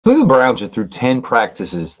Cleveland Browns are through 10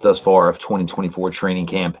 practices thus far of 2024 training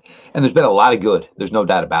camp, and there's been a lot of good. There's no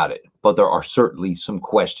doubt about it. But there are certainly some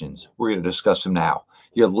questions. We're going to discuss them now.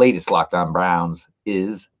 Your latest Locked On Browns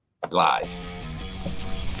is live.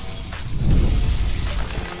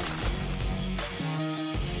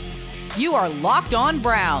 You are Locked On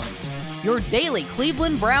Browns, your daily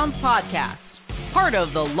Cleveland Browns podcast. Part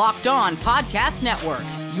of the Locked On Podcast Network,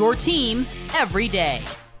 your team every day.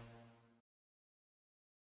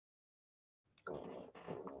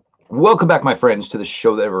 Welcome back, my friends, to the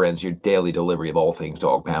show that never ends, your daily delivery of all things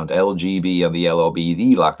Dog Pound, LGB on the LOB,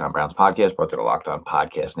 the Locked On Browns podcast, brought to the Locked On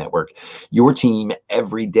Podcast Network, your team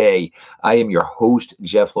every day. I am your host,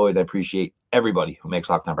 Jeff Lloyd. I appreciate everybody who makes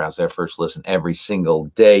Locked On Browns their first listen every single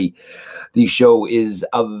day. The show is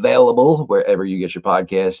available wherever you get your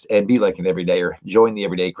podcast, and be like an everydayer. Join the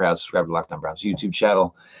everyday crowd. Subscribe to Locked On Browns YouTube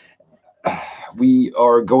channel. We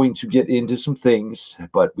are going to get into some things,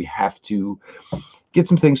 but we have to get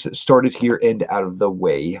some things started here and out of the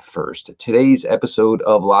way first. Today's episode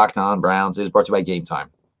of Locked On Browns is brought to you by Game Time.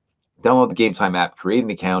 Download the Game Time app, create an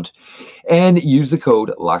account, and use the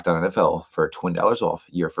code LOCKEDONNFL for $20 off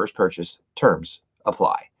your first purchase. Terms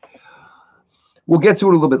apply. We'll get to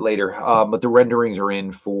it a little bit later, but the renderings are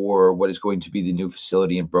in for what is going to be the new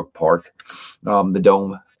facility in Brook Park. The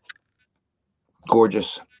dome,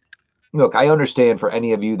 gorgeous. Look, I understand for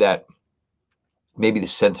any of you that maybe the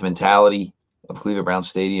sentimentality of Cleveland Browns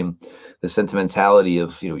Stadium, the sentimentality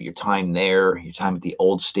of, your time there, your time at the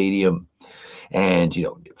old stadium, and,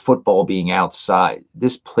 football being outside.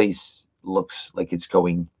 This place looks like it's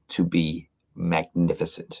going to be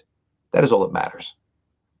magnificent. That is all that matters.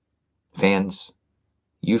 Fans,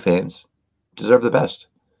 you fans, deserve the best.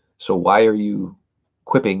 So why are you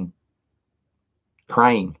quipping,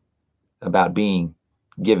 crying about being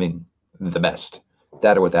given the best?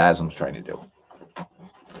 That are what the Haslam's trying to do.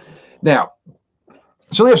 Now,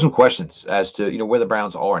 so we have some questions as to, where the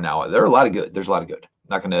Browns are now. There are a lot of good. There's a lot of good.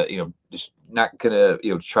 Not going to, just not going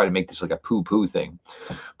to, try to make this like a poo-poo thing.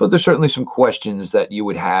 But there's certainly some questions that you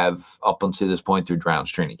would have up until this point through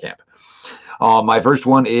Browns training camp. My first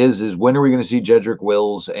one is when are we going to see Jedrick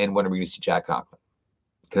Wills and when are we going to see Jack Conklin?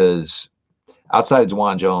 Because outside of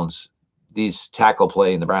Juwan Jones, these tackle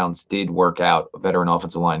play and the Browns did work out. Veteran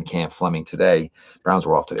offensive line Cam Fleming today. Browns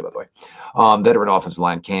were off today, by the way. Veteran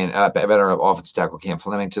offensive tackle Cam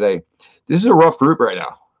Fleming today. This is a rough group right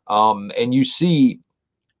now. And you see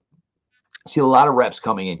a lot of reps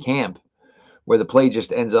coming in camp where the play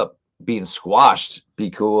just ends up being squashed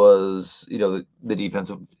because, the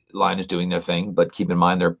defensive line is doing their thing. But keep in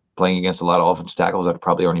mind, they're playing against a lot of offensive tackles that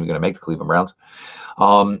probably aren't even going to make the Cleveland Browns.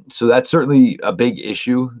 So that's certainly a big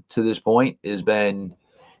issue to this point has been,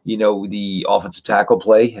 the offensive tackle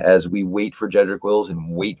play as we wait for Jedrick Wills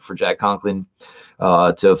and wait for Jack Conklin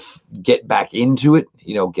to get back into it,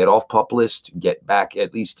 get off PUP list, get back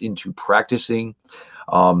at least into practicing.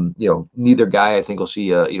 Neither guy I think will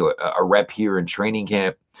see a rep here in training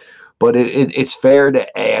camp, but it's fair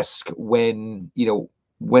to ask when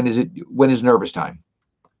is nervous time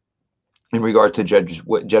in regards to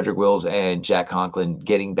Jedrick Wills and Jack Conklin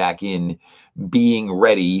getting back in, being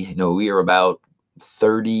ready. We are about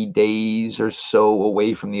 30 days or so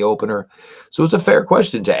away from the opener. So it's a fair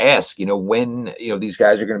question to ask, when, these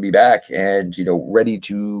guys are going to be back and, ready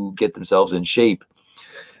to get themselves in shape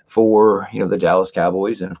for, the Dallas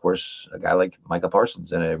Cowboys. And of course, a guy like Micah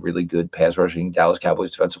Parsons and a really good pass rushing Dallas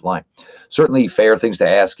Cowboys defensive line. Certainly fair things to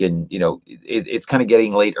ask. And, it's kind of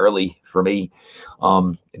getting late early for me.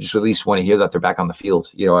 I just at least want to hear that they're back on the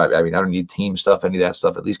field. I don't need team stuff, any of that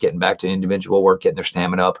stuff, at least getting back to individual work, getting their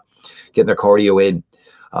stamina up, getting their cardio in.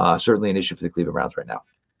 Certainly an issue for the Cleveland Browns right now.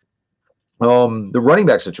 The running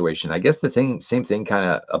back situation, I guess same thing kind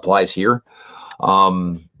of applies here.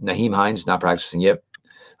 Nyheim Hines not practicing yet.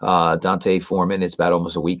 Dante Foreman, it's about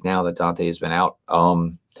almost a week now that Dante has been out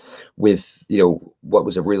with, what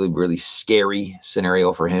was a really, really scary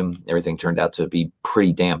scenario for him. Everything turned out to be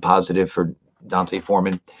pretty damn positive for Dante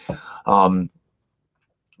Foreman.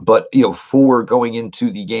 But, for going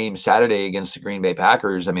into the game Saturday against the Green Bay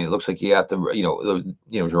Packers, it looks like you got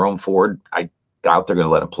Jerome Ford. I doubt they're going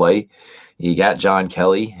to let him play. You got John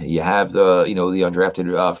Kelly. You have the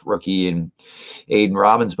undrafted rookie and Aiden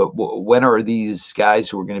Robbins. But when are these guys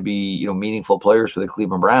who are going to be, meaningful players for the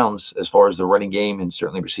Cleveland Browns as far as the running game and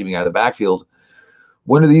certainly receiving out of the backfield?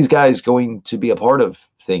 When are these guys going to be a part of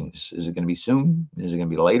things? Is it going to be soon? Is it going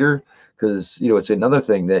to be later? Because, it's another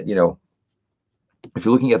thing that, if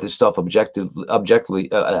you're looking at this stuff objectively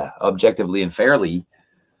and fairly,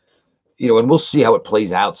 and we'll see how it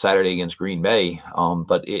plays out Saturday against Green Bay.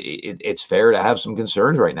 But it's fair to have some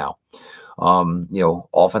concerns right now.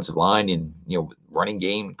 Offensive line and, running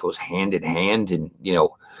game goes hand in hand. And,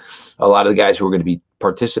 a lot of the guys who are going to be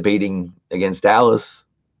participating against Dallas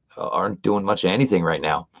aren't doing much of anything right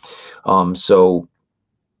now. So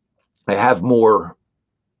I have more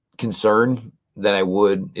concern than I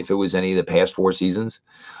would if it was any of the past 4 seasons.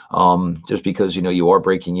 Just because, you are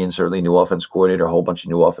breaking in certainly a new offensive coordinator, a whole bunch of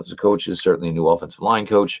new offensive coaches, certainly a new offensive line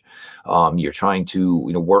coach. You're trying to,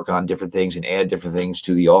 work on different things and add different things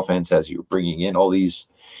to the offense as you're bringing in all these,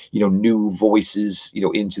 new voices,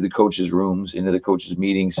 into the coaches' rooms, into the coaches'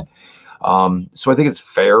 meetings. So I think it's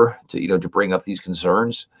fair to, to bring up these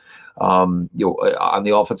concerns. On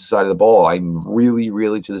the offensive side of the ball, I'm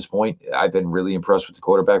really to this point, I've been really impressed with the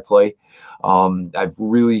quarterback play. I've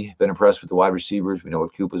really been impressed with the wide receivers. We know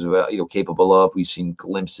what Coop is, capable of. We've seen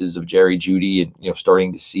glimpses of Jerry Jeudy and,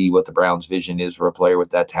 starting to see what the Browns' vision is for a player with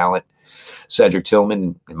that talent. Cedric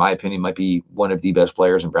Tillman, in my opinion, might be one of the best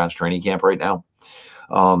players in Browns training camp right now.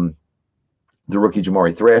 The rookie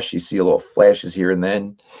Jamari Thrash, you see a little flashes here and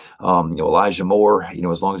then. Elijah Moore,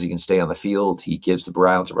 as long as he can stay on the field, he gives the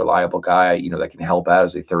Browns a reliable guy, that can help out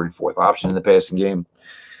as a 3rd and 4th option in the passing game.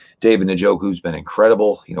 David Njoku's been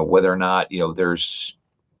incredible. Whether or not, there's,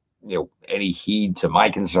 any heed to my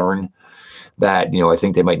concern that, I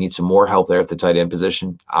think they might need some more help there at the tight end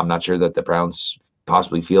position. I'm not sure that the Browns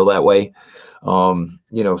possibly feel that way.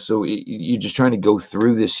 So you're just trying to go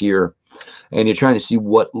through this year and you're trying to see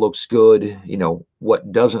what looks good,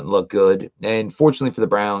 what doesn't look good. And fortunately for the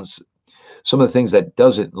Browns, some of the things that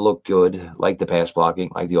doesn't look good, like the pass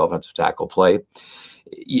blocking, like the offensive tackle play,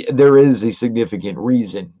 there is a significant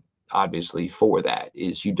reason, obviously, for that,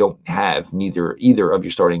 is you don't have either of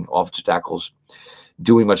your starting offensive tackles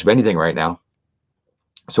doing much of anything right now.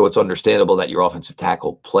 So it's understandable that your offensive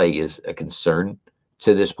tackle play is a concern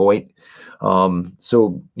to this point.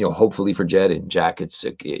 So, hopefully for Jed and Jack, it's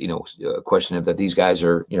a question of that these guys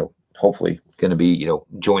are, hopefully going to be,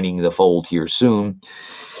 joining the fold here soon.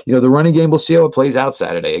 The running game, we'll see how it plays out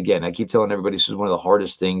Saturday. Again, I keep telling everybody this is one of the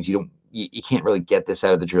hardest things. You can't really get this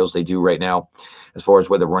out of the drills they do right now, as far as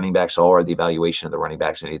where the running backs are, the evaluation of the running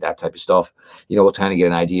backs, any of that type of stuff. We'll kind of get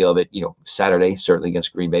an idea of it, Saturday, certainly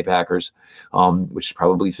against Green Bay Packers, which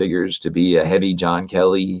probably figures to be a heavy John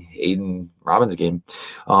Kelly, Aiden Robbins game.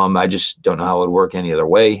 I just don't know how it would work any other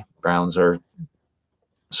way. Browns are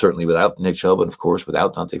certainly without Nick Chubb, and of course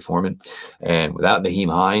without Dante Foreman and without Naheem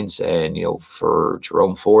Hines. And, for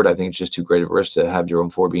Jerome Ford, I think it's just too great of a risk to have Jerome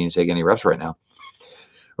Ford being take any reps right now.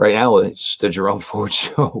 Right now, it's the Jerome Ford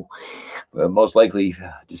show, most likely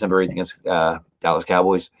December 8th against Dallas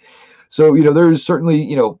Cowboys. So, there's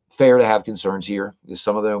certainly, fair to have concerns here.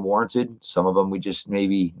 Some of them warranted. Some of them we just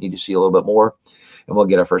maybe need to see a little bit more. And we'll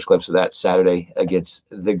get our first glimpse of that Saturday against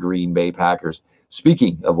the Green Bay Packers.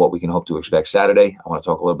 Speaking of what we can hope to expect Saturday, I want to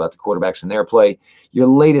talk a little about the quarterbacks and their play. Your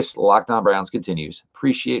latest Locked On Browns continues.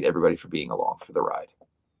 Appreciate everybody for being along for the ride.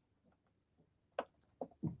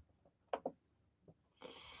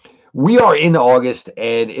 We are in August,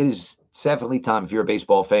 and it is definitely time, if you're a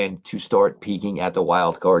baseball fan, to start peeking at the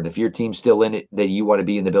wild card. And if your team's still in it, then you want to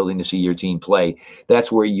be in the building to see your team play.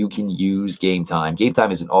 That's where you can use Game Time. Game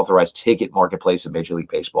Time is an authorized ticket marketplace of Major League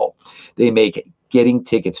Baseball. They make getting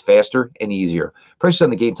tickets faster and easier. Prices on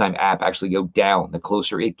the Game Time app actually go down the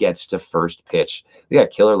closer it gets to first pitch. They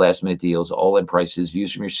got killer last-minute deals, all-in prices,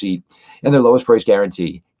 views from your seat, and their lowest price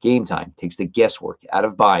guarantee. Game Time takes the guesswork out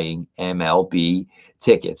of buying MLB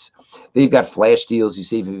tickets. They've got flash deals. You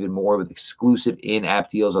save even more with exclusive in-app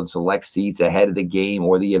deals on select seats ahead of the game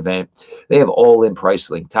or the event. They have all-in price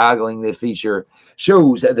link. Toggling the feature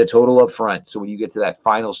shows the total up front. So when you get to that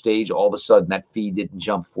final stage, all of a sudden that fee didn't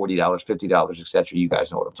jump $40, $50, etc. You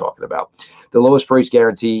guys know what I'm talking about. The lowest price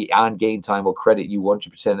guarantee on Game Time will credit you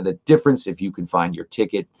 100% of the difference if you can find your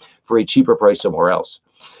ticket for a cheaper price somewhere else.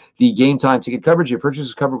 The Game Time ticket coverage, your purchase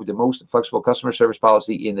is covered with the most flexible customer service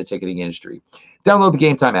policy in the ticketing industry. Download the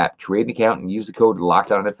Game Time app, create an account, and use the code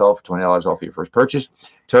LOCKEDONNFL for $20 off your first purchase.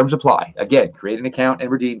 Terms apply. Again, create an account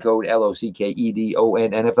and redeem code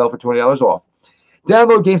LOCKEDONNFL for $20 off.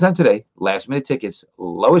 Download Game Time today. Last minute tickets,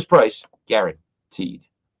 lowest price, guaranteed.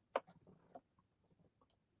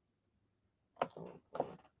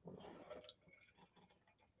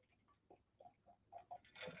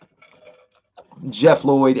 Jeff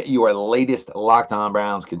Lloyd, your latest Locked On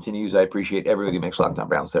Browns continues. I appreciate everybody who makes Locked On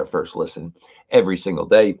Browns their first listen every single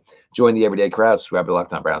day. Join the everyday crowd. Subscribe to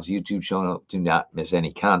Locked On Browns YouTube channel. Do not miss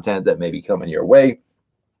any content that may be coming your way.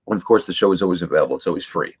 And of course, the show is always available. It's always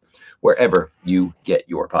free wherever you get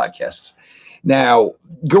your podcasts. Now,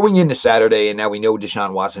 going into Saturday, and now we know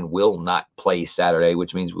Deshaun Watson will not play Saturday,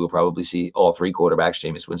 which means we'll probably see all three quarterbacks.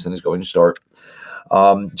 Jameis Winston is going to start.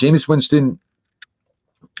 Jameis Winston,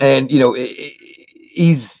 and he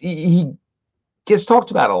gets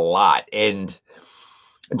talked about a lot, and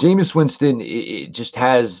Jameis Winston it just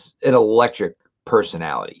has an electric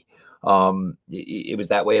personality. It was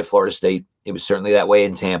that way at Florida State. It was certainly that way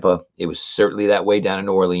in Tampa. It was certainly that way down in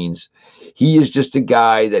New Orleans. He is just a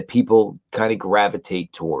guy that people kind of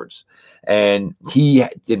gravitate towards. And he,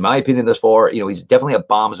 in my opinion, thus far, he's definitely a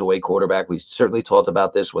bombs away quarterback. We certainly talked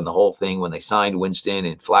about this when they signed Winston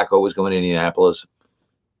and Flacco was going to Indianapolis.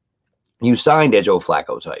 You signed a Joe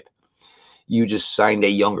Flacco type. You just signed a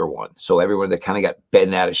younger one. So everyone that kind of got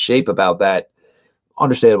bent out of shape about that,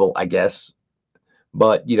 understandable, I guess.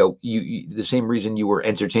 But, you the same reason you were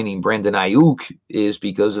entertaining Brandon Ayuk is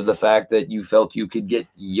because of the fact that you felt you could get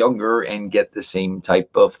younger and get the same type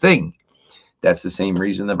of thing. That's the same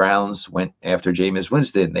reason the Browns went after Jameis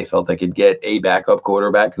Winston. They felt they could get a backup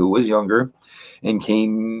quarterback who was younger and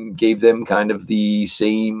gave them kind of the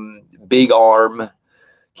same big arm,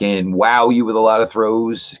 can wow you with a lot of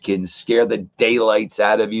throws, can scare the daylights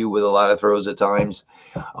out of you with a lot of throws at times.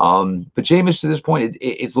 But Jameis, to this point,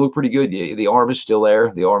 it's looked pretty good. The arm is still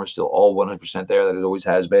there. The arm is still all 100% there that it always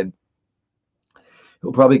has been.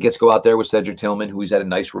 He'll probably get to go out there with Cedric Tillman, who he's had a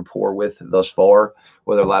nice rapport with thus far.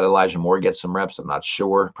 Whether a lot of Elijah Moore gets some reps, I'm not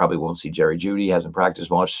sure. Probably won't see Jerry Jeudy. Hasn't practiced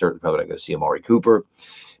much. Certainly probably not going to see Amari Cooper.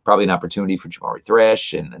 Probably an opportunity for Jamari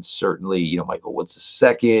Thrash, and certainly, Michael Woods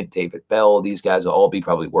II, David Bell. These guys will all be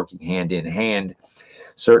probably working hand in hand,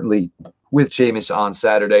 certainly with Jameis on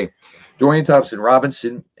Saturday. Dorian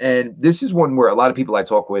Thompson-Robinson, and this is one where a lot of people I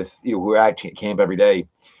talk with, who are at camp every day,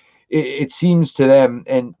 it seems to them,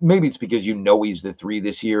 and maybe it's because he's the 3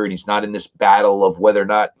 this year, and he's not in this battle of whether or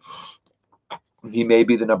not he may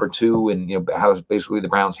be the number 2, and how basically the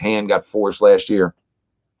Browns' hand got forced last year.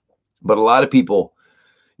 But a lot of people,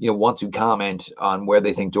 want to comment on where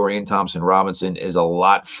they think Dorian Thompson-Robinson is a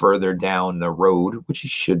lot further down the road, which he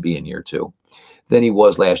should be in year 2, than he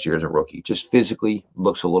was last year as a rookie. Just physically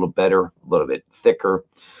looks a little better, a little bit thicker,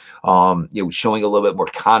 showing a little bit more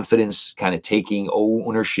confidence, kind of taking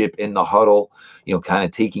ownership in the huddle, kind of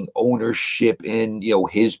taking ownership in,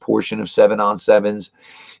 his portion of 7-on-7s,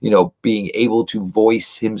 being able to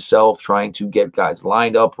voice himself, trying to get guys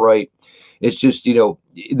lined up right. It's just,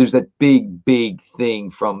 there's that big thing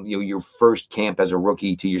from, your first camp as a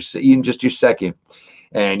rookie to even just your second.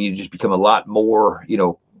 And you just become a lot more,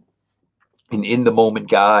 an in-the-moment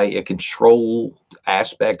guy, a control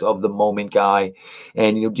aspect of the moment guy.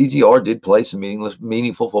 And, DTR did play some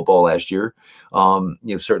meaningful football last year.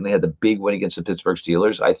 Certainly had the big win against the Pittsburgh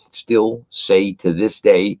Steelers. I still say to this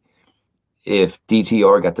day, if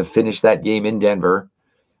DTR got to finish that game in Denver,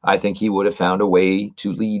 I think he would have found a way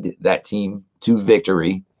to lead that team to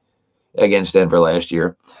victory against Denver last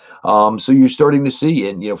year. So you're starting to see,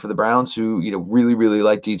 and, for the Browns who, really, really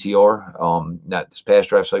like DTR, not this past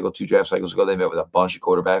draft cycle, 2 draft cycles ago, they met with a bunch of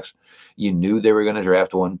quarterbacks. You knew they were going to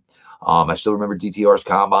draft one. I still remember DTR's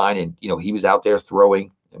combine, and, he was out there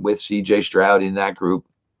throwing with CJ Stroud in that group.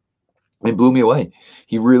 It blew me away.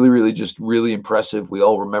 He really, just really impressive. We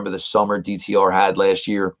all remember the summer DTR had last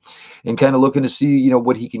year, and kind of looking to see,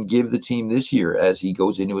 what he can give the team this year as he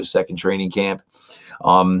goes into his second training camp.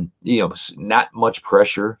 Not much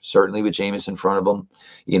pressure, certainly with Jameis in front of him.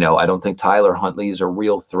 I don't think Tyler Huntley is a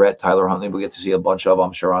real threat. Tyler Huntley, we'll get to see a bunch of,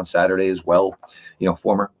 I'm sure, on Saturday as well.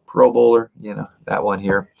 Former Pro Bowler, that one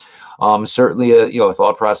here. Certainly a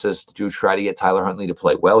thought process to try to get Tyler Huntley to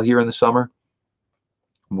play well here in the summer.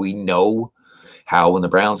 We know how when the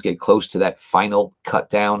Browns get close to that final cut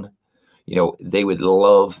down, they would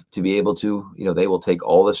love to be able to, they will take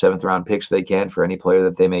all the 7th round picks they can for any player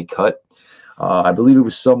that they may cut. I believe it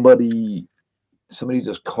was somebody who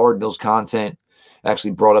does Cardinals content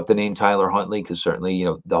actually brought up the name Tyler Huntley, because certainly,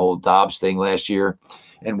 the whole Dobbs thing last year,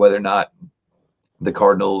 and whether or not the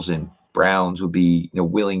Cardinals and Browns would be,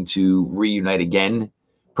 willing to reunite again,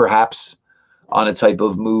 perhaps on a type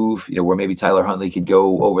of move, where maybe Tyler Huntley could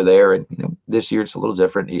go over there. And, this year it's a little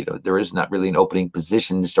different. There is not really an opening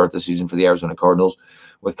position to start the season for the Arizona Cardinals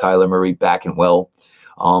with Kyler Murray back and well.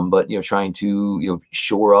 But, trying to,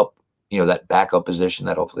 shore up, that backup position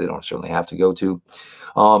that hopefully they don't certainly have to go to.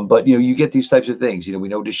 But, you get these types of things. We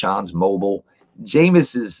know Deshaun's mobile.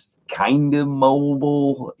 Jameis is kind of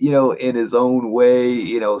mobile, in his own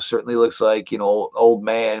way. Certainly looks like, old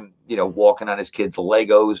man, walking on his kids'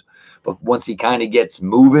 Legos. But once he kind of gets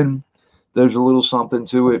moving, there's a little something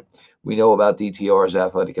to it. We know about DTR's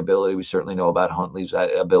athletic ability. We certainly know about Huntley's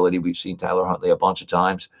ability. We've seen Tyler Huntley a bunch of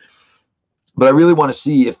times. But I really want to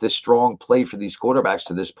see if the strong play for these quarterbacks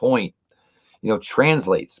to this point,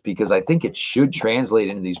 translates, because I think it should translate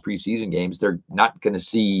into these preseason games. They're not going to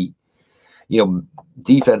see,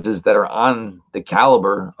 defenses that are on the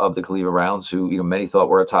caliber of the Cleveland Browns, who, many thought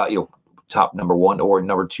were a top number 1 or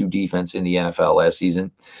number 2 defense in the NFL last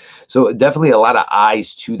season. So definitely a lot of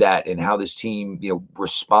eyes to that and how this team,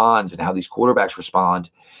 responds and how these quarterbacks respond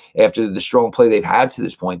after the strong play they've had to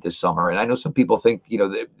this point this summer. And I know some people think,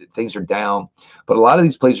 that things are down, but a lot of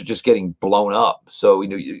these plays are just getting blown up. So,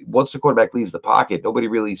 once the quarterback leaves the pocket, nobody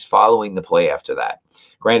really is following the play after that.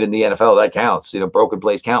 Granted, in the NFL, that counts. Broken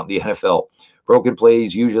plays count in the NFL. Broken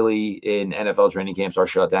plays usually in NFL training camps are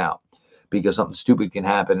shut down, because something stupid can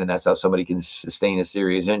happen, and that's how somebody can sustain a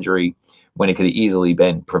serious injury when it could have easily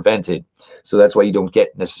been prevented. So that's why you don't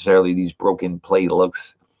get necessarily these broken play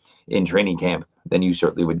looks in training camp than you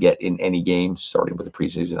certainly would get in any game, starting with the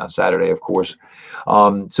preseason on Saturday, of course.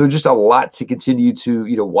 So just a lot to continue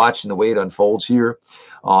to, watch in the way it unfolds here,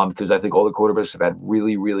 because I think all the quarterbacks have had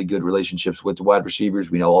really, really good relationships with the wide receivers.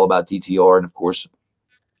 We know all about DTR, and of course,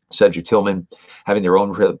 Cedric Tillman having their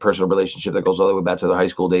own personal relationship that goes all the way back to their high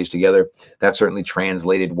school days together. That certainly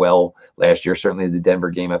translated well last year. Certainly the Denver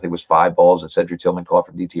game, I think, was 5 balls that Cedric Tillman caught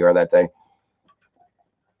from DTR that day.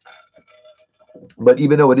 But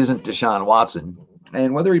even though it isn't Deshaun Watson,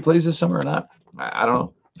 and whether he plays this summer or not, I don't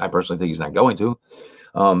know. I personally think he's not going to.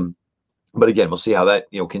 But again, we'll see how that,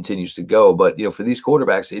 continues to go. But, for these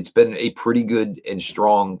quarterbacks, it's been a pretty good and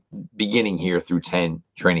strong beginning here through 10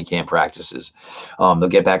 training camp practices. They'll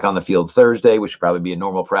get back on the field Thursday, which will probably be a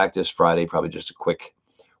normal practice. Friday, probably just a quick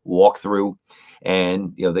walkthrough.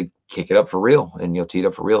 And, they kick it up for real and, tee it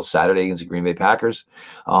up for real Saturday against the Green Bay Packers.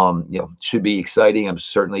 Should be exciting. I'm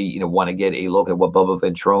certainly, want to get a look at what Bubba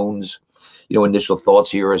Ventrone's, initial thoughts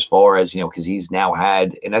here as far as, because he's now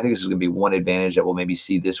had, and I think this is going to be one advantage that we'll maybe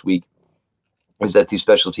see this week, is that these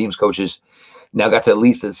special teams coaches now got to at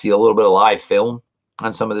least see a little bit of live film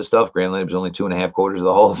on some of this stuff. Granted, it was only 2.5 quarters of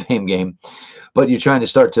the Hall of Fame game, but you're trying to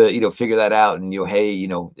start to, figure that out. And, hey,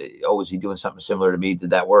 is he doing something similar to me? Did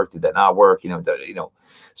that work? Did that not work?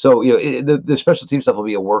 So, the special team stuff will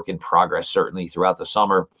be a work in progress, certainly throughout the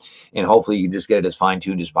summer. And hopefully you just get it as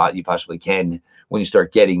fine-tuned as you possibly can when you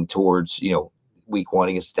start getting towards, week 1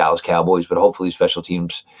 against the Dallas Cowboys, but hopefully special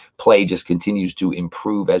teams play just continues to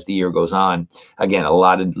improve as the year goes on. Again, a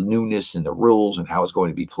lot of newness in the rules and how it's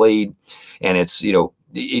going to be played. And it's,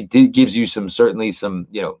 it gives you certainly some,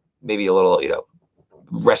 maybe a little,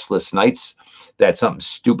 restless nights that something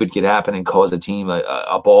stupid could happen and cause a team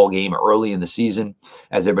a ball game early in the season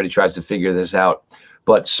as everybody tries to figure this out.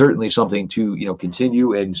 But certainly something to,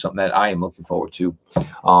 continue, and something that I am looking forward to.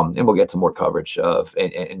 And we'll get to more coverage of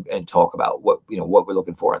and talk about what we're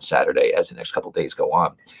looking for on Saturday as the next couple of days go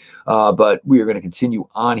on. But we are going to continue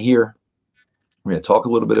on here. We're going to talk a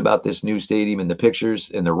little bit about this new stadium and the pictures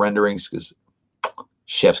and the renderings, because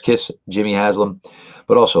chef's kiss, Jimmy Haslam.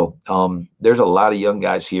 But also, there's a lot of young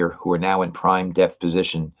guys here who are now in prime depth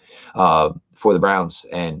position for the Browns,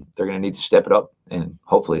 and they're going to need to step it up. And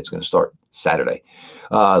hopefully it's going to start Saturday.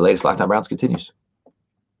 Latest Locked On Browns continues.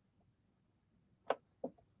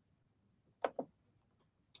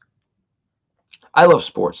 I love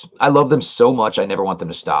sports. I love them so much, I never want them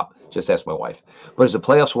to stop. Just ask my wife. But as the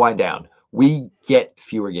playoffs wind down, we get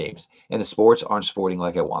fewer games, and the sports aren't sporting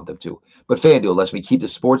like I want them to. But FanDuel lets me keep the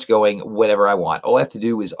sports going whenever I want. All I have to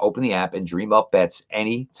do is open the app and dream up bets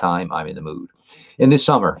anytime I'm in the mood. And this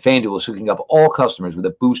summer, FanDuel is hooking up all customers with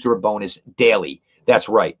a boost or a bonus daily. That's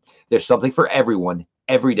right. There's something for everyone,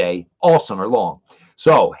 every day, all summer long.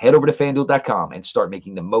 So head over to FanDuel.com and start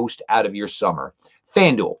making the most out of your summer.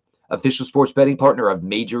 FanDuel, official sports betting partner of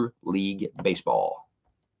Major League Baseball.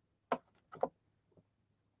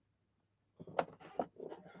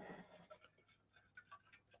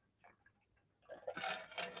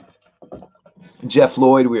 Jeff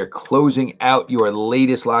Lloyd, we are closing out your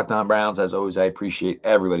latest Locked On Browns. As always, I appreciate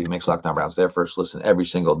everybody who makes Locked On Browns their first listen every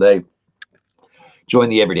single day. Join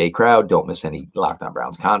the everyday crowd. Don't miss any Locked On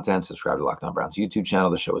Browns content. Subscribe to Locked On Browns YouTube channel.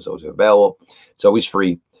 The show is always available. It's always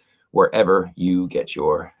free wherever you get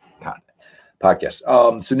your content.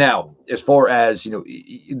 Podcast. So now, as far as,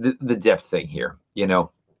 the depth thing here,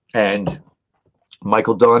 and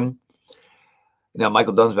Michael Dunn,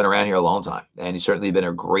 Michael Dunn's been around here a long time, and he's certainly been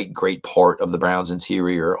a great, great part of the Browns'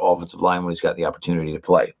 interior offensive line when he's got the opportunity to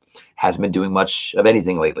play. Hasn't been doing much of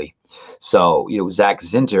anything lately. So, Zach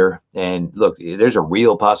Zinter, and look, there's a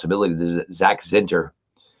real possibility that Zach Zinter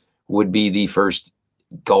would be the first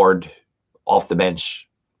guard off the bench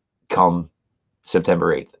come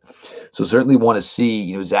September 8th. So certainly want to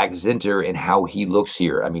see, Zach Zinter and how he looks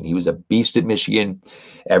here. I mean, he was a beast at Michigan.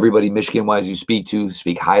 Everybody Michigan-wise you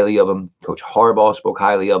speak highly of him. Coach Harbaugh spoke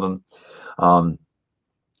highly of him.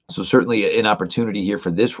 So certainly an opportunity here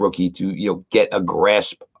for this rookie to, get a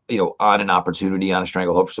grasp, on an opportunity, on a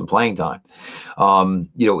stranglehold for some playing time.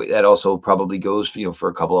 That also probably goes, for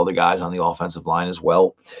a couple other guys on the offensive line as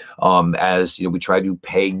well. As, we try to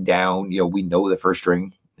peg down, we know the first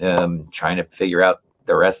string, trying to figure out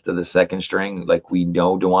the rest of the second string. Like, we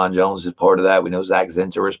know DeJuan Jones is part of that. We know Zach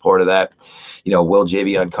Zinter is part of that. Will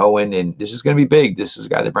Javion Cohen, and this is going to be big. This is a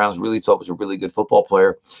guy the Browns really thought was a really good football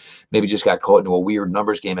player. Maybe just got caught into a weird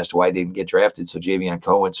numbers game as to why he didn't get drafted. So Javion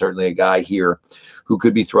Cohen, certainly a guy here who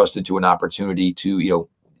could be thrust into an opportunity to,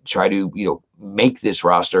 try to, make this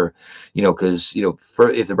roster, because,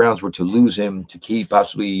 if the Browns were to lose him, to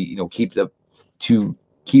possibly, keep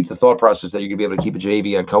the thought process that you're going to be able to keep a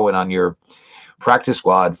Javion Cohen on your practice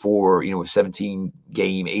squad for, a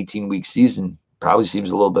 17-game, 18-week season probably seems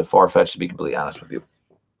a little bit far-fetched, to be completely honest with you.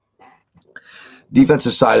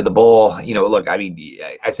 Defensive side of the ball, look, I mean,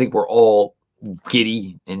 I think we're all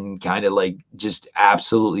giddy and kind of like just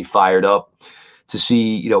absolutely fired up to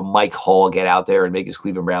see, Mike Hall get out there and make his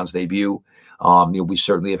Cleveland Browns debut. We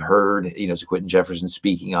certainly have heard, Quentin Jefferson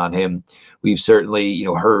speaking on him. We've certainly,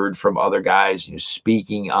 heard from other guys,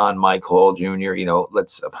 speaking on Mike Hall Jr.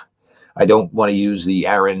 I don't want to use the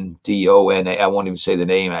Aaron D-O-N-A. I won't even say the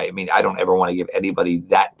name. I mean, I don't ever want to give anybody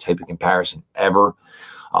that type of comparison ever.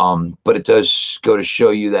 But it does go to show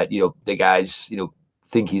you that, the guys,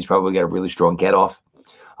 think he's probably got a really strong get off.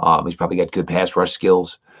 He's probably got good pass rush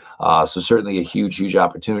skills. So certainly a huge, huge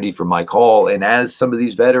opportunity for Mike Hall. And as some of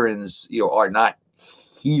these veterans, are not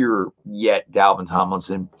here yet, Dalvin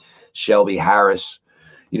Tomlinson, Shelby Harris,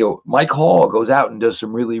 Mike Hall goes out and does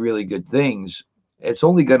some really, really good things. It's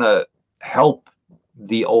only going to help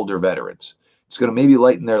the older veterans. It's going to maybe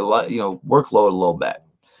lighten their, workload a little bit.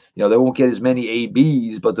 They won't get as many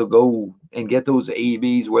ABs, but they'll go and get those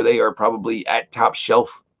ABs where they are probably at top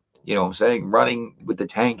shelf, running with the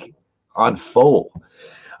tank on full.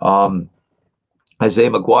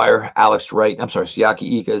 Isaiah McGuire, Alex Wright,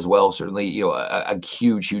 Siaki Ika as well. Certainly, a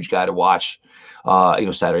huge, huge guy to watch.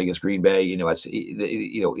 Saturday against Green Bay.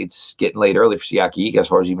 It's getting late early for Siaki Ika as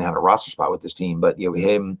far as even having a roster spot with this team. But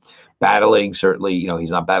him battling, certainly,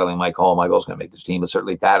 he's not battling Mike Hall. Mike Hall's going to make this team, but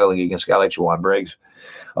certainly battling against a guy like Juwan Briggs,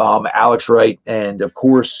 Alex Wright, and of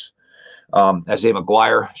course, Isaiah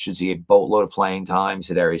McGuire should see a boatload of playing time.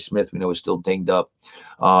 Zadarius Smith, we know, is still dinged up,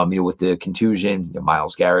 with the contusion.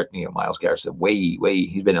 Myles Garrett, Myles Garrett's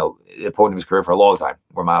he's been at the point of his career for a long time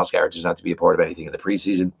where Myles Garrett does not to be a part of anything in the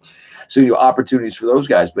preseason. So, opportunities for those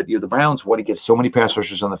guys. But, the Browns want to get so many pass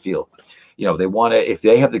rushers on the field. They want to, if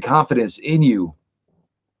they have the confidence in you,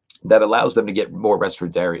 that allows them to get more reps for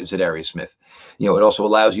Zadarius Smith. It also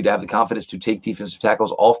allows you to have the confidence to take defensive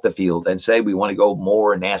tackles off the field and say, we want to go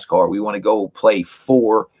more NASCAR. We want to go play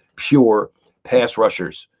 4 pure pass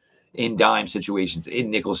rushers in dime situations,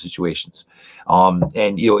 in nickel situations.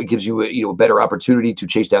 And, it gives you a better opportunity to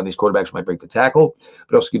chase down these quarterbacks who might break the tackle,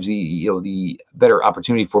 but also gives you, the better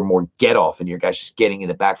opportunity for more get off and your guys just getting in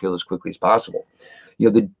the backfield as quickly as possible.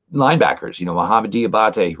 The linebackers, Mohamed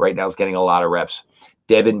Diabate right now is getting a lot of reps.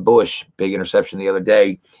 Devin Bush, big interception the other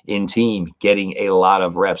day in team, getting a lot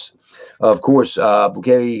of reps. Of course,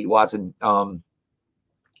 Bukari Watson,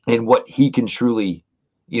 and what he can truly,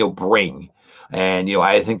 bring. And,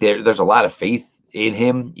 I think there's a lot of faith in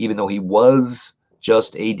him, even though he was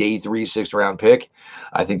just a day 3, 6th round pick.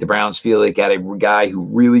 I think the Browns feel they got a guy who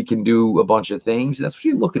really can do a bunch of things. And that's what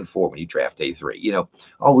you're looking for when you draft day 3.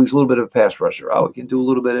 Always a little bit of a pass rusher. Oh, he can do a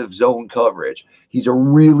little bit of zone coverage. He's a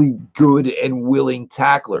really good and willing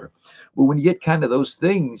tackler. But when you get kind of those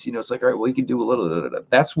things, it's like, all right, well, he can do a little bit.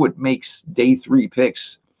 That's what makes day 3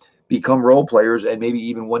 picks become role players and maybe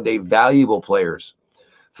even one day valuable players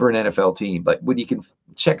for an NFL team. But when you can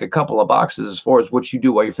check a couple of boxes as far as what you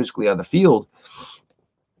do while you're physically on the field,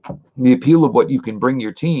 the appeal of what you can bring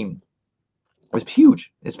your team is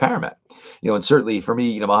huge. It's paramount. And certainly for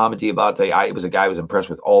me, Mohamed Diabate, was a guy I was impressed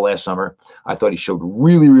with all last summer. I thought he showed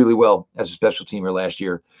really, really well as a special teamer last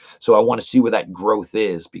year. So I want to see where that growth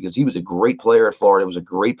is, because he was a great player at Florida. Was a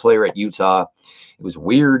great player at Utah. It was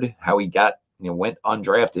weird how he got, went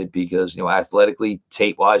undrafted because, athletically,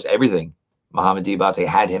 tape-wise, everything, Mohamed Diabate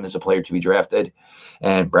had him as a player to be drafted,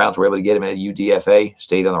 and Browns were able to get him at UDFA,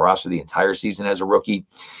 stayed on the roster the entire season as a rookie,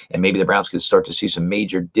 and maybe the Browns could start to see some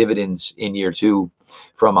major dividends in year 2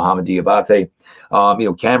 from Mohamed Diabate.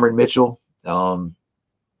 Cameron Mitchell, and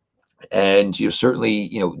certainly,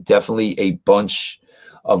 definitely a bunch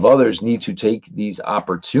of others need to take these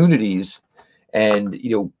opportunities and,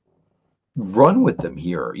 run with them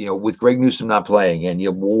here, with Greg Newsome not playing and,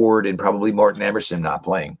 Ward and probably Martin Emerson not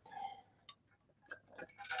playing.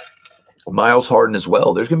 Miles Harden as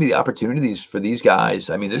well. There's going to be the opportunities for these guys.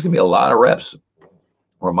 I mean, there's going to be a lot of reps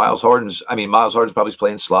where Miles Harden's probably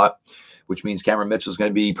playing slot, which means Cameron Mitchell's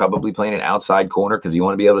going to be probably playing an outside corner because you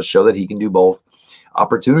want to be able to show that he can do both.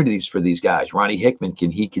 Opportunities for these guys. Ronnie Hickman,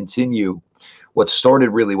 can he continue what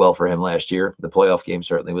started really well for him last year? The playoff game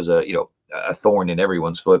certainly was a thorn in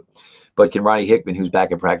everyone's foot. But can Ronnie Hickman, who's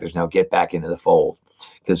back in practice now, get back into the fold?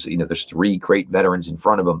 Because, there's 3 great veterans in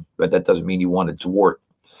front of him, but that doesn't mean you want to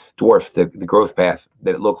dwarf the growth path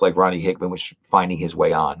that it looked like Ronnie Hickman was finding his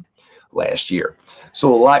way on last year.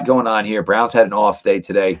 So a lot going on here. Browns had an off day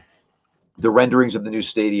today. The renderings of the new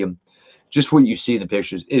stadium, just what you see in the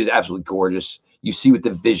pictures, it is absolutely gorgeous. You see what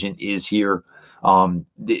the vision is here.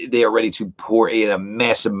 They are ready to pour in a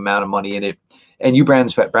massive amount of money in it. And you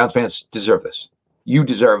Browns fans deserve this. You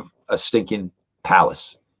deserve a stinking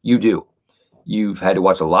palace. You do. You've had to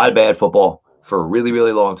watch a lot of bad football for a really,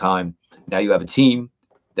 really long time. Now you have a team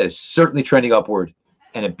that is certainly trending upward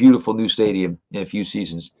and a beautiful new stadium in a few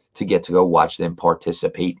seasons to get to go watch them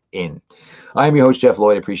participate in. I am your host, Jeff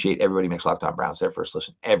Lloyd. I appreciate everybody who makes Locked On Browns their first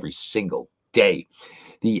listen every single day.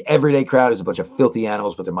 The everyday crowd is a bunch of filthy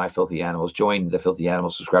animals, but they're my filthy animals. Join the filthy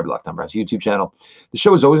animals. Subscribe to Locked On Browns YouTube channel. The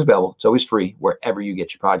show is always available. It's always free wherever you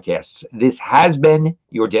get your podcasts. This has been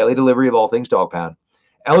your daily delivery of all things Dog Pound.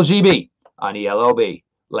 LGB on ELLB.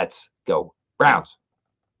 Let's go Browns.